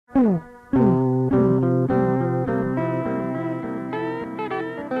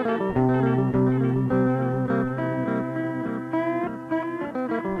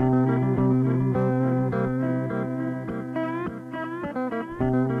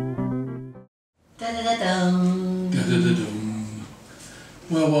Da-da-dum. Da-da-da-dum.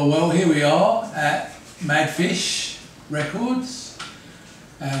 Well, here we are at Madfish Records,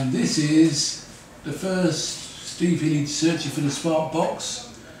 and this is the first Steve Hillage Searching for the Spark box,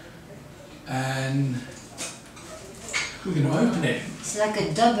 and we're going to open it. It's like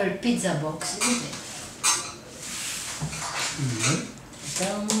a double pizza box, isn't it?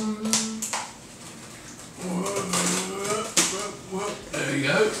 Dum. There we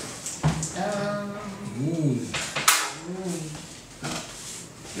go. Ooh.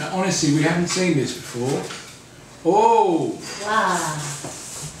 Now honestly, we haven't seen this before. Oh! Wow!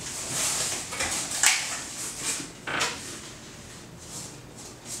 I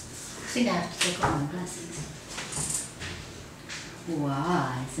think I have to take off my glasses.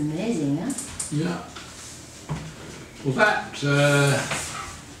 Wow, it's amazing, huh? Yeah. Well,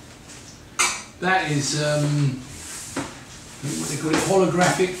 that is what they call it,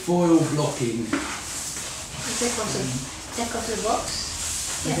 holographic foil blocking. Take off the box.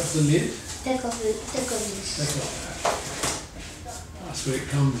 Take off the lid. Take off this. Take off that. That's where it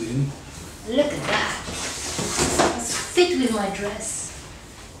comes in. Look at that. It's fit with my dress.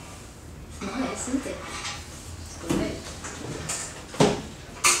 It's nice, isn't it? It's great.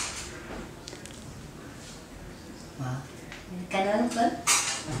 Wow. Can I open?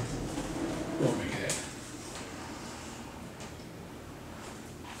 What we get?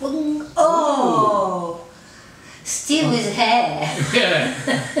 Oh! Still with hair. Yeah.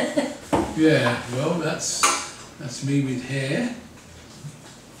 Yeah. Well, that's me with hair.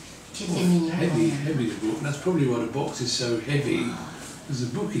 Heavy the book. That's probably why the box is so heavy, because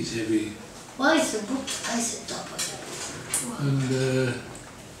the book is heavy. Why is the book? I said top of it. And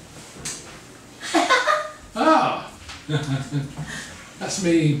that's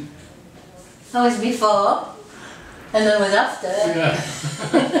me. That was before, and then was after. Yeah.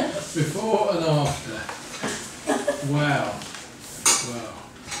 Before and after. Wow. Wow.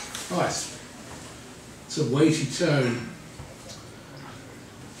 Nice. It's a weighty tone.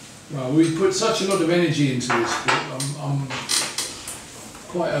 Well, we've put such a lot of energy into this book. I'm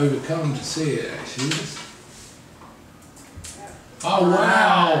quite overcome to see it, actually. Oh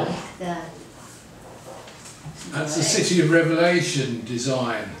wow! Like that. That's the City of Revelation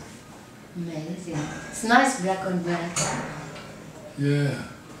design. Amazing. It's nice black on black. Yeah.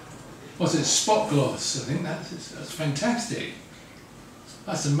 What's it? Spot gloss. I think that's fantastic.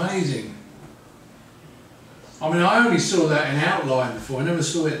 That's amazing. I mean, I only saw that in outline before. I never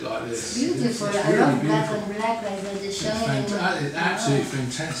saw it like this. It's beautiful. It's I really love black beautiful. on black like that. The It's shining. it's absolutely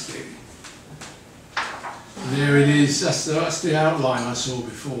fantastic. There it is. That's the outline I saw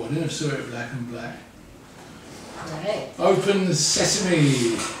before. I never saw it black and black. Right. Open the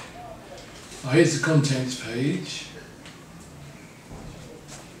sesame. Oh, here's the contents page.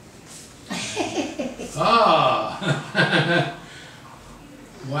 Ah!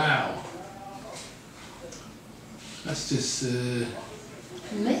 Wow. That's just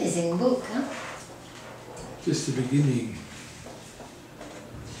Amazing book, huh? just the beginning.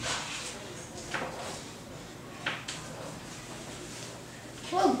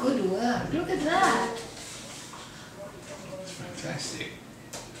 Oh, good work. Look at that. It's fantastic.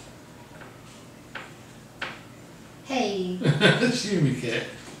 Hey. That's you, Miquette.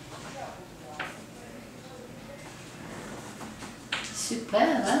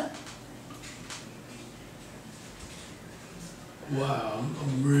 Superb, huh? Wow,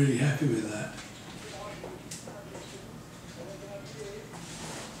 I'm really happy with that.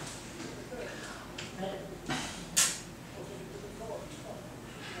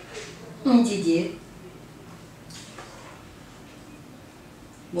 Did you?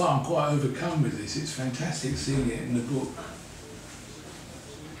 Well, I'm quite overcome with this. It's fantastic seeing it in the book.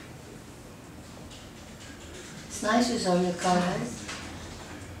 It's nice with all the colours.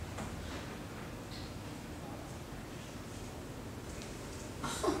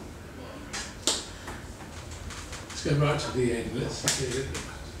 Let's go right to the end. Let's see it.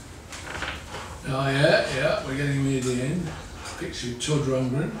 Oh yeah, we're getting near the end. Picture of Todd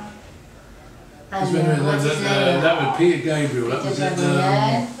Rundgren. And That was Peter Gabriel. That was at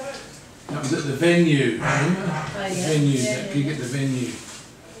the venue. Remember? Oh, yeah. Venue. Yeah, That gig at the venue.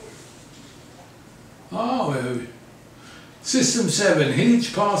 Oh, well. System 7.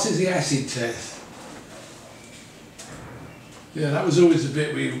 Hillage passes the acid test. Yeah, that was always the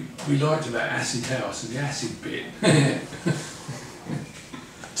bit we liked about Acid House, the acid bit.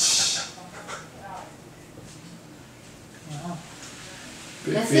 Wow.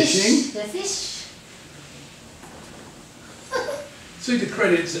 Bit The of fishing. The fish. See the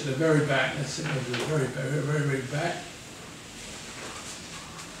credits at the very back. Let's see, at the very back.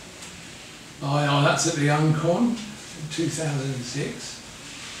 Oh, that's at the Uncon in 2006.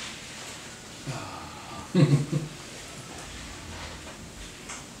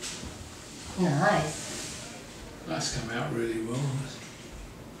 Nice. That's come out really well.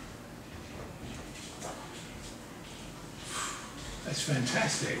 That's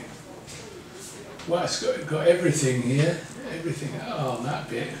fantastic. Well, it's got everything here. Everything. Oh, that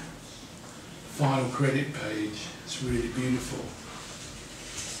bit. Final credit page. It's really beautiful.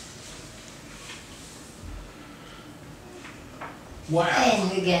 Wow.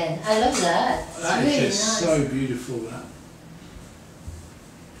 And again, I love that. It's That really is just nice. so beautiful. That.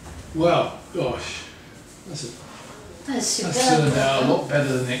 Well, gosh, That's that's superb. turned out a lot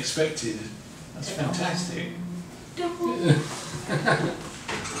better than expected. That's fantastic. It's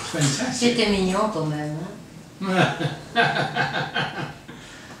fantastic. C'était mignon quand même. Hein?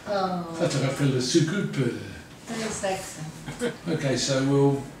 Oh, Ça te rappelle le soucoupe. très sexy. Okay, so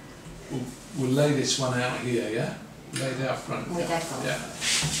we'll lay this one out here, yeah? Lay it out front. Oui, d'accord. Yeah.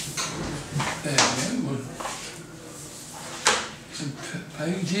 There we go. Some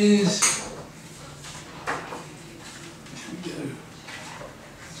pages. Here we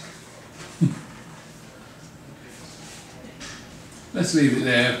go. Let's leave it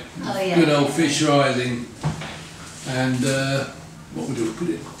there. Oh, yeah. Good old fish rising. And what we'll do, we'll put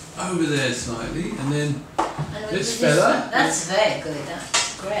it over there slightly, and then And this with fella. one, that's very good.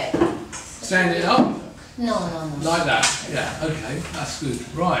 That's great. Stand it up No, no, no. like that. Yeah, okay, that's good.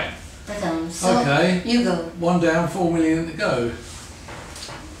 Right. So Okay. you go. One down, 4 million to go.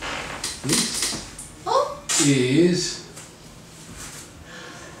 This Oh. is,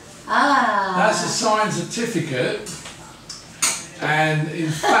 Ah. that's a signed certificate, and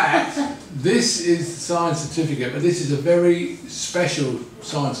in fact, this is the signed certificate, but this is a very special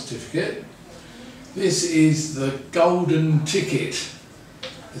signed certificate. This is the golden ticket.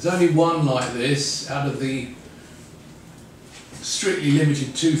 There's only one like this out of the strictly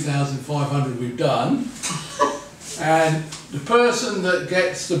limited 2,500 we've done. And the person that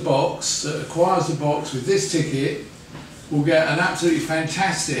gets the box, that acquires the box with this ticket, will get an absolutely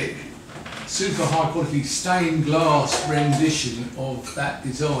fantastic, super high quality stained glass rendition of that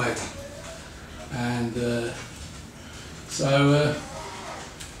design. And so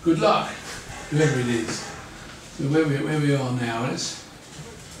good luck, whoever it is. So where we are now is,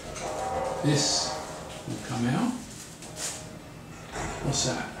 this will come out. What's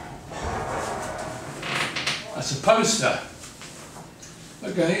that? That's a poster.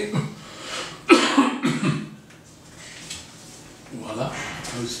 Okay. Voila,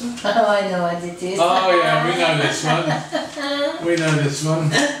 poster. Oh, I know what it is. Oh yeah, we know this one. We know this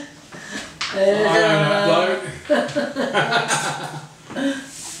one. I know that bloke.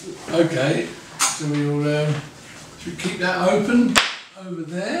 Okay, so we'll should we keep that open over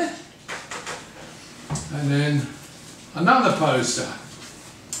there, and then another poster.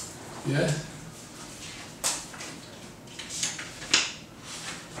 Yeah.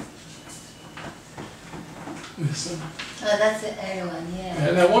 This one. Oh, that's the other one, yeah.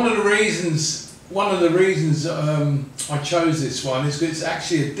 Yeah, now one of the reasons I chose this one is because it's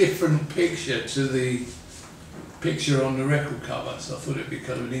actually a different picture to the picture on the record cover, so I thought it'd be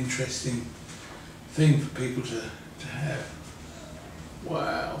kind of an interesting thing for people to have.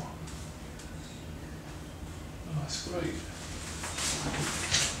 Wow. Oh, that's great.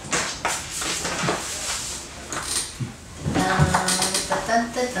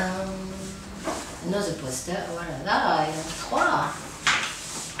 Another poster, voilà, là, il y en a 3.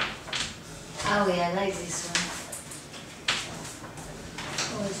 Ah oui, I like this one.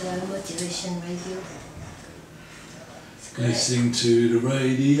 Oh, the motivation radio. It's great. Listening to the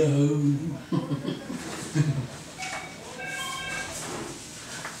radio.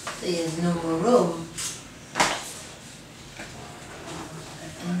 There's no more room.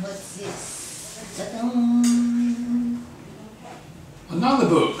 And what's this? Another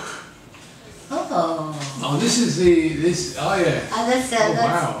book. Oh. Oh, this is oh yeah. Ah, that's, Oh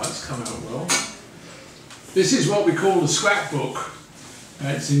wow, that's come out well. This is what we call the scrapbook.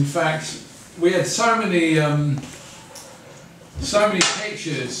 It's in fact, we had so many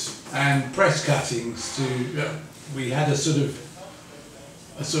pictures and press cuttings to. We had a sort of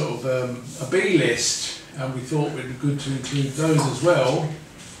a B list, and we thought it'd be good to include those as well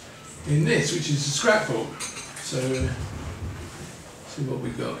in this, which is the scrapbook. So, see what we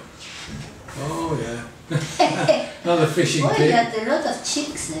got. Oh yeah. Another fishing Oh, kit. you got a lot of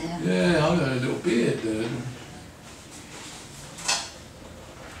chicks there. Yeah, I've got a little beard there.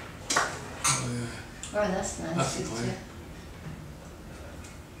 Oh yeah. Oh, that's nice. That's picture. nice.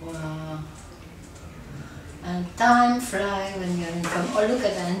 Wow. And time flies when you're in fun. Oh, look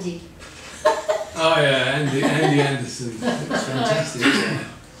at Andy. Oh yeah, Andy Anderson. It's fantastic. Yeah.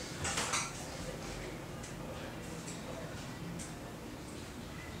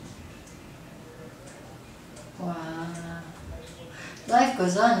 Wow. Life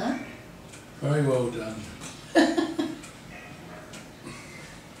goes on, huh? Very well done.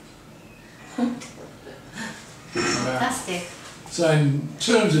 Fantastic. So in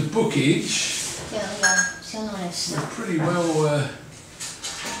terms of bookage, we're pretty well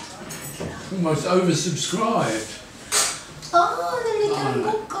almost oversubscribed. Oh, the little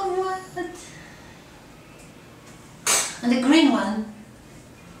book of what? And the green one.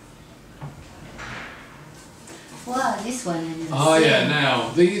 Wow, this one is Oh yeah, now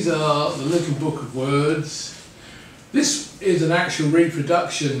these are the little book of words. This is an actual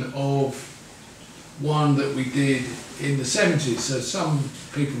reproduction of one that we did in the 70s, so some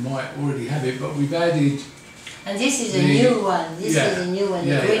people might already have it, but we've added. And this is a new one. This is a new one,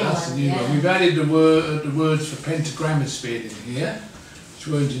 the green that's one. A new one. We've added the words for pentagramma spin in here, which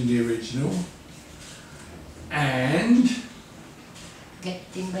weren't in the original. And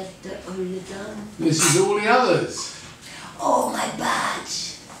getting better all the time. This is all the others. Oh, my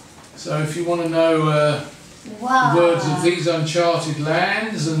badge! So if you want to know wow. the words of these uncharted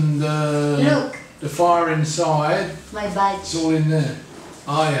lands and look, the fire inside, my badge. It's all in there.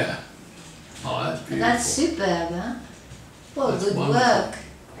 Oh yeah. Oh, that's beautiful. That's superb, huh? Oh, That's good wonderful. work.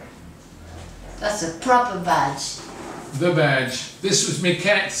 That's a proper badge. The badge. This was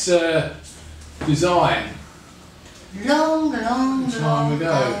Miquette's design. Long time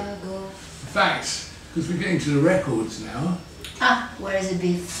ago. In fact, because we're getting to the records now. Ah, where is the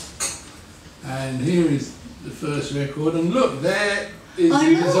beef? And here is the first record, and look, there is Oh,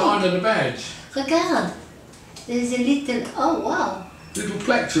 the look. design of the badge. Regarde, there's a little, oh wow. Little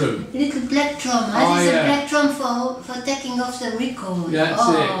plectrum. Little plectrum. Oh, This is yeah. a plectrum for taking off the record. Yeah, that's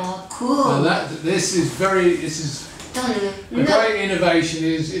oh, cool. Now this is a Look. great innovation.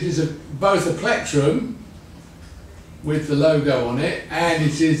 It is both a plectrum with the logo on it, and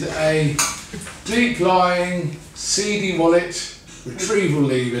it is a deep-lying CD wallet retrieval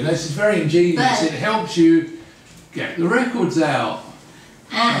lever. This is very ingenious. But it helps you get the records out.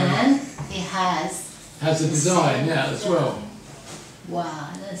 And it has a design, yeah, as well. Wow,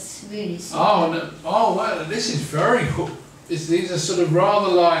 that's really super. Oh, wow, this is very cool. These are sort of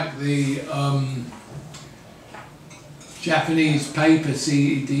rather like the Japanese paper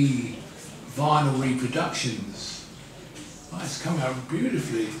CD vinyl reproductions. Oh, it's come out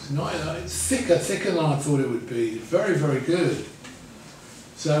beautifully. It's nice. It's thicker than I thought it would be. Very, very good.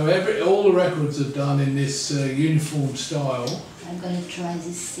 So all the records are done in this uniform style. I'm going to try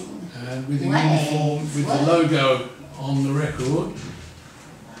this thing. And with the uniform, with the logo on the record.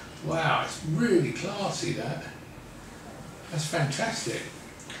 Wow, it's really classy, that. That's fantastic.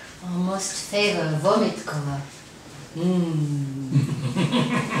 Almost favour a vomit cover.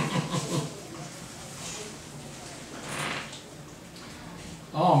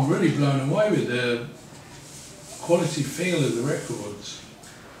 Oh, I'm really blown away with the quality feel of the records.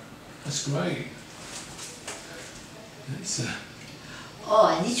 That's great. It's oh,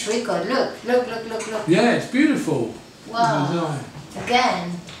 and each record, look. yeah, it's beautiful. Wow. The design.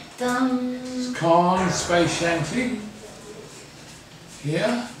 Again. Dum. It's Khan Space Shanty.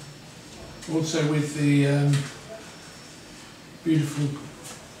 Here. Also with the beautiful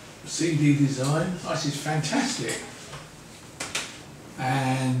CD design. This is fantastic.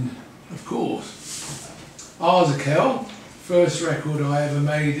 And of course, Arzachel, first record I ever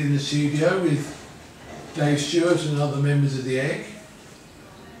made in the studio with Dave Stewart and other members of the Egg.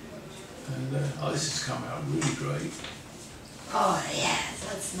 And this has come out really great. Oh yes,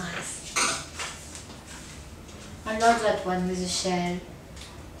 that's nice. I love that one with the shell.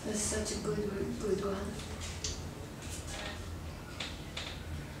 It's such a good one.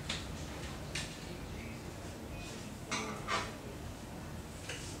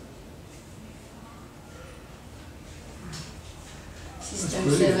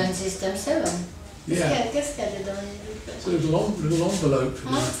 System 7. Yeah. Qu'est-ce qu'il y a dedans? It's a little envelope.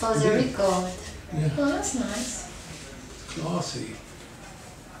 Oh, for the record. Yeah. Oh, that's nice. Classy.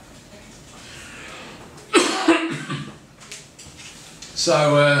 So,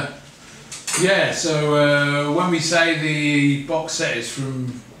 when we say the box set is from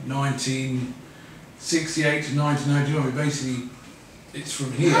 1968 to 1991, we basically, it's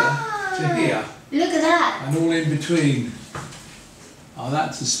from here to here. Look at that. And all in between. Oh,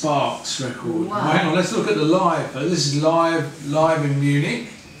 that's a Sparks record. Wow. Hang on, let's look at the live. This is live in Munich.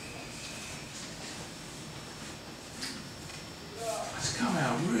 It's come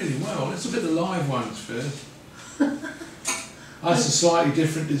out really well. Let's look at the live ones first. That's a slightly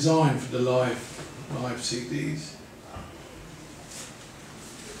different design for the live live CDs.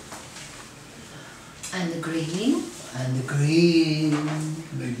 And the green. And the green.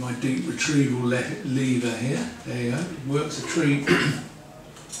 Need my deep retrieval lever here. There you go. Works a treat.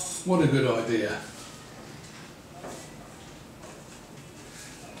 What a good idea.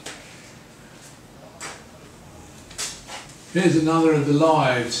 Here's another of the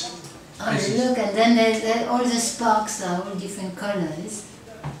lives. Oh, look, and then there's all the sparks are all different colours.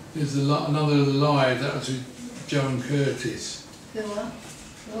 Here's another of the lives. That was with Joan Curtis. The what?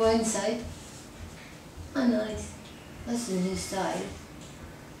 The one inside? Oh, nice. That's the new style.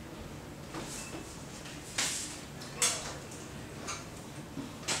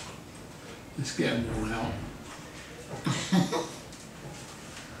 Let's get them all out.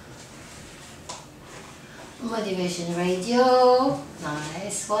 Motivation radio,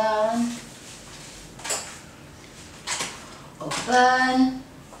 nice one. Open,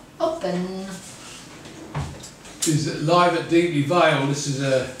 open. This is live at Deeply Vale. This is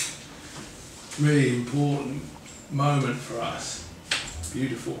a really important moment for us.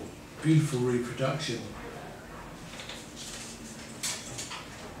 Beautiful, beautiful reproduction.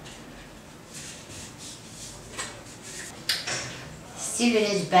 Steve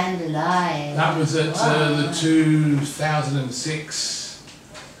Hillage Band Alive. That was at the 2006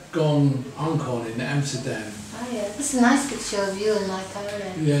 Gone Uncon in Amsterdam. Oh yeah, that's a nice picture of you and my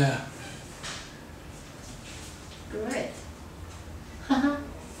camera. Yeah. Great.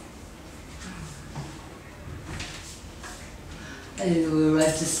 We're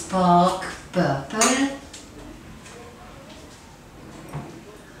at the spark purple.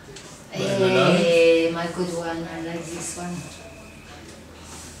 Hey, my good one, I like this one.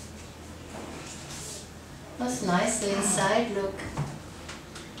 That's nice, the inside, look.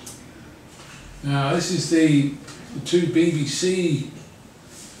 Now this is the two BBC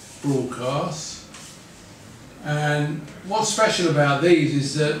broadcasts, and what's special about these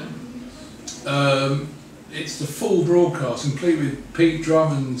is that it's the full broadcast, complete with Pete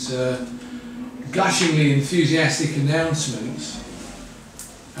Drummond's gushingly enthusiastic announcements,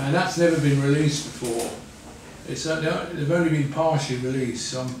 and that's never been released before. They've only been partially released,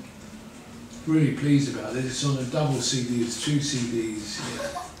 so I'm really pleased about this. It's on a double CD, it's two CDs here.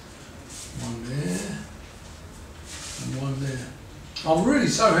 One there, and one there. I'm really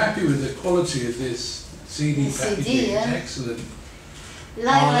so happy with the quality of this CD packaging, yeah. It's excellent.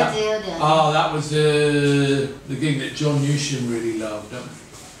 Like that was the gig that John Newsham really loved.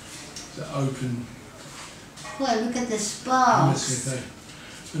 The open. Well, look at the sparks.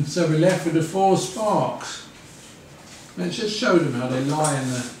 And so we're left with the four sparks. Let's just show them how they lie in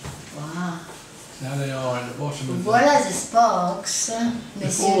the. Wow. How they are at the bottom of Voilà the sparks. The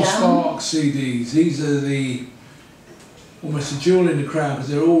four sparks CDs. These are almost a jewel in the crown because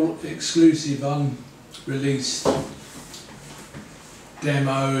they're all exclusive, unreleased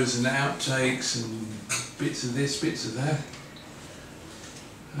demos and outtakes and bits of this, bits of that,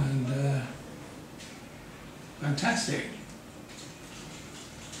 and fantastic.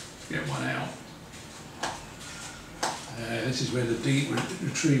 Get one out. This is where the deep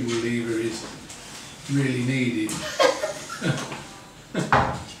retrieval lever is really needed.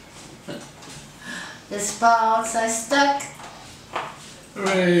 The sparks are stuck.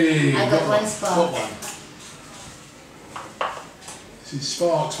 Hooray! I got one spark. Got one. This is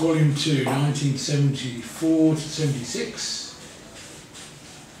Sparks Volume 2, 1974 to 76.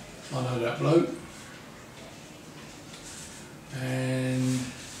 I know that bloke. And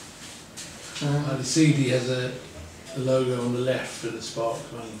the CD has the logo on the left of the Sparks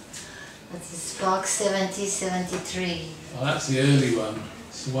one. That's the Spark 7073. Oh, that's the early one.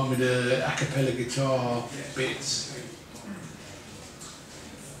 It's the one with the a cappella guitar bits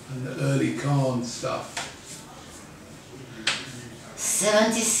and the early Khan stuff.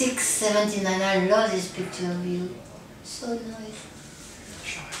 76, 79. I love this picture of you. So nice.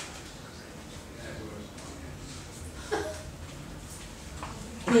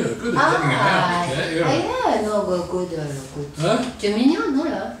 Oui, good at getting it out, Miquette, yeah. Yeah, no, good. Huh? Tu es mignon, non,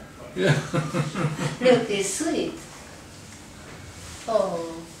 là? Yeah. Look, it's sweet.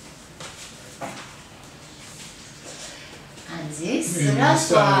 Oh. And this, the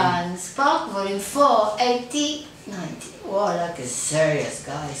last one, Spark Volume 4, 80, 90. Wow, like a serious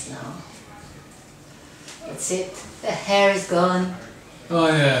guys now. That's it. The hair is gone. Oh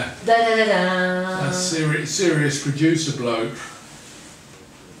yeah. Da da da da. That's serious producer bloke.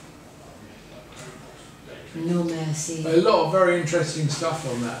 No mercy. A lot of very interesting stuff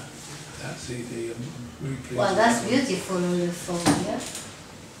on that CD. I'm really pleased. Well, that's beautiful on the phone, yeah?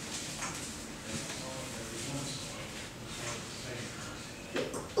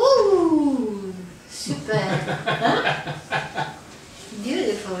 Ooh! pen. Huh?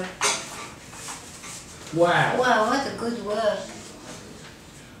 Beautiful. Wow. Wow, what a good work.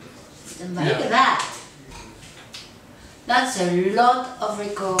 To make Yeah. that. That's a lot of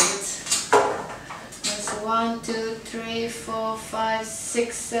records. That's 1, 2, 3, 4, 5,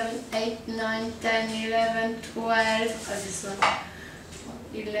 6, 7, 8, 9, 10, 11, 12. This one.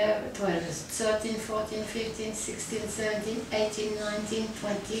 11, 12, 13, 14, 15, 16, 17, 18, 19,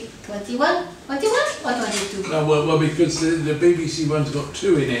 20, 21? 21 or 22? No, well, because the BBC one's got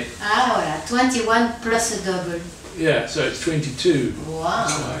 2 in it. Ah, voilà, 21 plus a double. Yeah, so it's 22. Wow.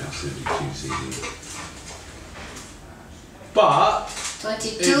 That's why it's 32 CDs. But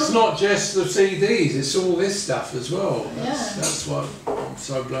 22. it's not just the CDs, it's all this stuff as well. Yeah. That's what I'm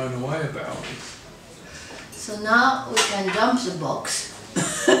so blown away about. So now we can dump the box.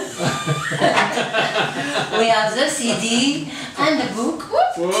 We have the CD and the book.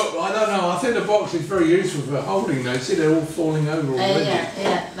 Whoop. Well, I don't know, I think the box is very useful for holding those. See, they're all falling over already.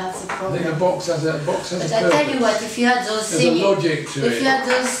 Yeah, that's the I problem. think the box has a But purpose. I tell you what, if you had those There's things, a logic to if it. you had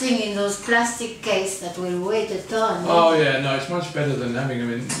those things in those plastic case that will weigh a ton. Oh yeah, no, it's much better than having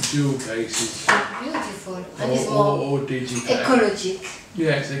them in dual cases. Beautiful, and it's more or digipack. ecologic.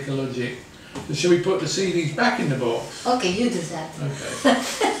 Yeah, it's ecologic. So shall we put the CDs back in the box? Okay, you do that. Okay.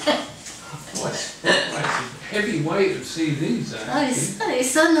 That's a heavy weight of CDs, Oh, actually. it's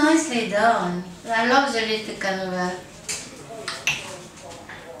so nicely done. I love the little kind of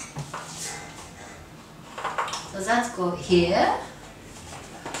so that go here.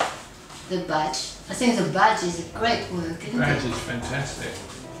 The badge. I think the badge is a great work, isn't Badge it? is fantastic.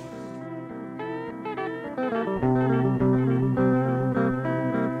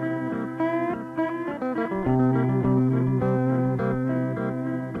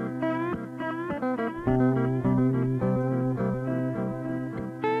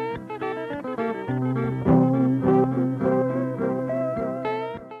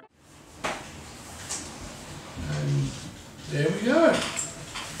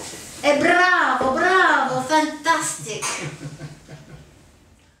 Bravo, bravo, fantastic.